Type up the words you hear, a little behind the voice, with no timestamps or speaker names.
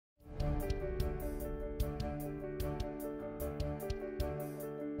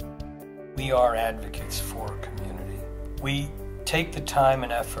We are advocates for a community. We take the time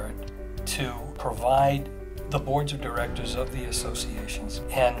and effort to provide the boards of directors of the associations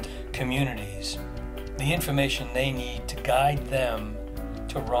and communities the information they need to guide them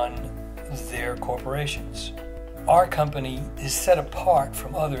to run their corporations. Our company is set apart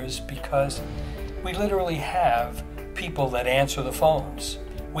from others because we literally have people that answer the phones.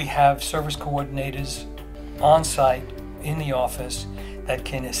 We have service coordinators on site in the office that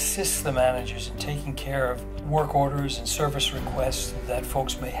can assist the managers in taking care of work orders and service requests that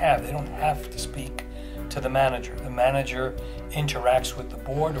folks may have. They don't have to speak to the manager. The manager interacts with the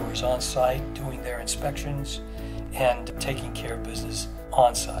board or is on site doing their inspections and taking care of business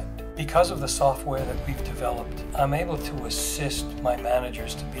on site. Because of the software that we've developed, I'm able to assist my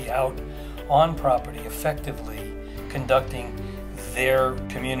managers to be out on property effectively conducting their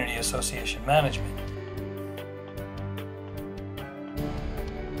community association management.